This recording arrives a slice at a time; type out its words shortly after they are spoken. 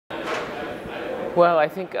Well, I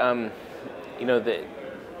think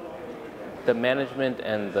the management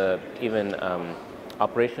and the even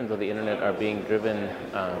operations of the internet are being driven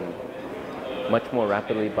much more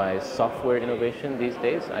rapidly by software innovation these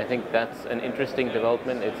days. I think that's an interesting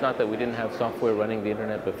development. It's not that we didn't have software running the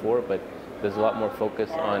internet before, but there's a lot more focus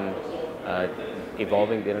on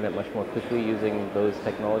evolving the internet much more quickly using those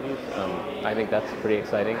technologies. I think that's pretty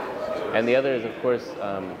exciting. And the other is, of course,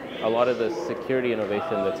 a lot of the security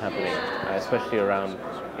innovation that's happening, especially around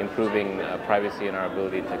improving privacy and our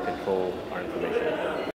ability to control our information.